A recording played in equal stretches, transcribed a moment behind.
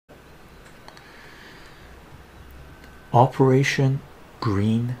Operation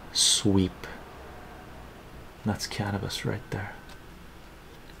Green Sweep. That's cannabis right there.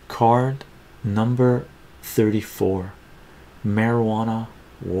 Card number 34. Marijuana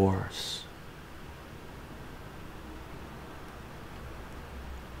Wars.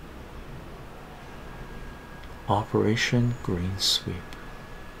 Operation Green Sweep.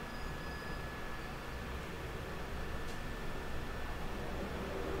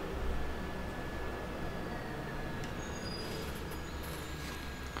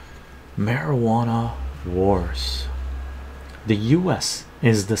 Marijuana Wars. The US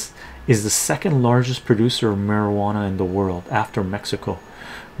is the second largest producer of marijuana in the world after Mexico,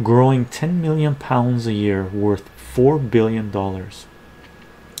 growing 10 million pounds a year, worth $4 billion,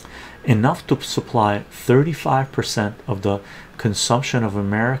 enough to supply 35% of the consumption of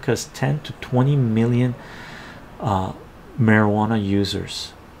America's 10 to 20 million marijuana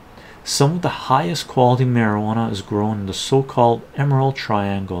users. Some of the highest quality marijuana is grown in the so-called Emerald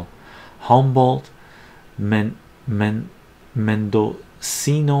Triangle, Humboldt, Mendocino,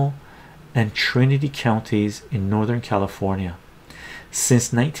 and Trinity counties in Northern California.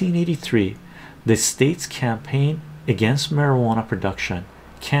 Since 1983, the state's campaign against marijuana production,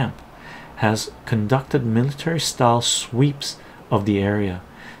 CAMP, has conducted military-style sweeps of the area,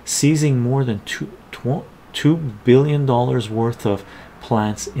 seizing more than $2 billion worth of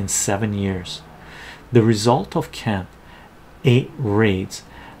plants in 7 years. The result of CAMP 8 raids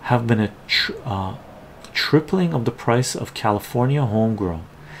have been a tripling of the price of California homegrown,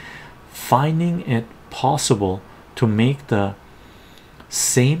 finding it possible to make the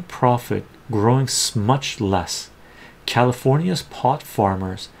same profit growing much less. California's pot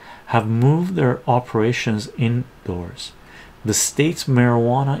farmers have moved their operations indoors. The state's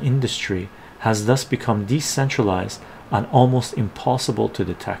marijuana industry has thus become decentralized and almost impossible to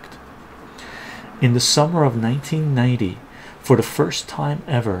detect. In the summer of 1990, for the first time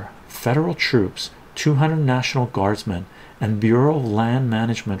ever, federal troops, 200 National Guardsmen, and Bureau of Land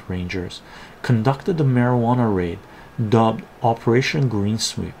Management Rangers conducted the marijuana raid dubbed Operation Green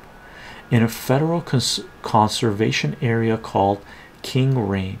Sweep in a federal conservation area called King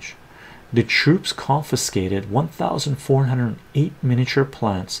Range. The troops confiscated 1,408 miniature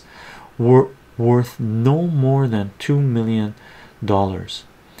plants worth no more than $2 million.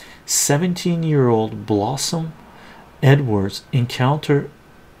 17-year-old Blossom Edwards encountered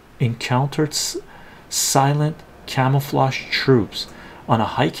silent camouflage troops on a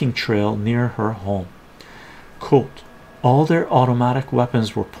hiking trail near her home. Quote, all their automatic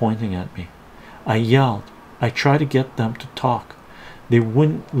weapons were pointing at me. I yelled. I tried to get them to talk. They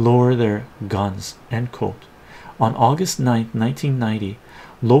wouldn't lower their guns. End quote. On August 9, 1990,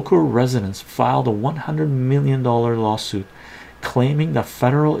 local residents filed a $100 million lawsuit claiming that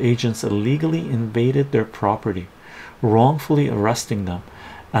federal agents illegally invaded their property, wrongfully arresting them,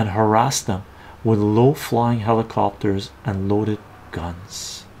 and harassed them with low-flying helicopters and loaded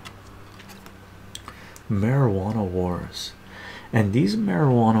guns. Marijuana wars. And these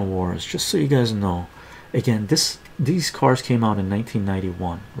marijuana wars, just so you guys know, again, these cards came out in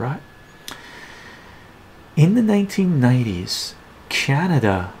 1991, right? In the 1990s,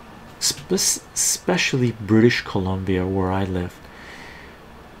 Canada, especially British Columbia, where I lived,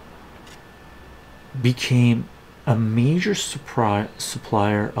 became a major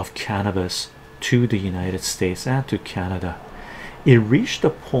supplier of cannabis to the United States and to Canada. It reached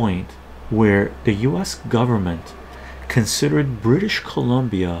a point where the US government considered British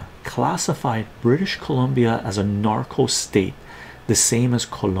Columbia, classified British Columbia as a narco state, the same as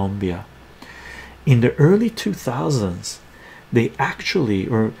Colombia. In the early 2000s, they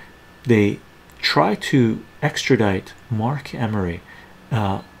tried to extradite Mark Emery,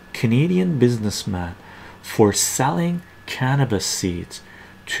 a Canadian businessman, for selling cannabis seeds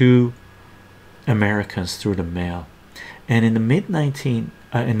to Americans through the mail. And in the mid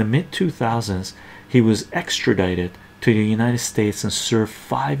 2000s, he was extradited to the United States and served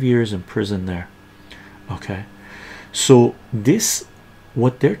 5 years in prison there. Okay, so this,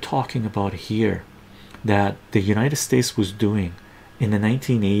 what they're talking about here, that the United States was doing in the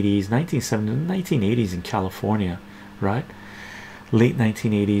 1980s, 1970s, 1980s in California, right? Late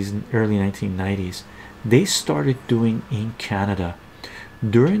 1980s and early 1990s, they started doing in Canada.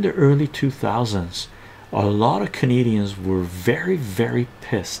 During the early 2000s, a lot of Canadians were very, very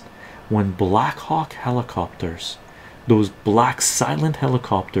pissed when Black Hawk helicopters, those black silent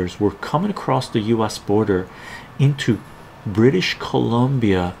helicopters, were coming across the US border into British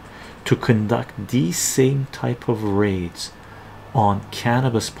Columbia to conduct these same type of raids on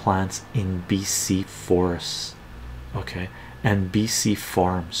cannabis plants in BC forests, okay, and BC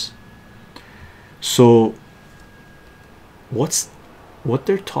farms. So what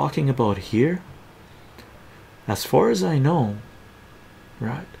they're talking about here, as far as I know,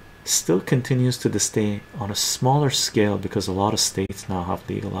 right, still continues to this day on a smaller scale because a lot of states now have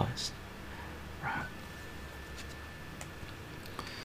legalized.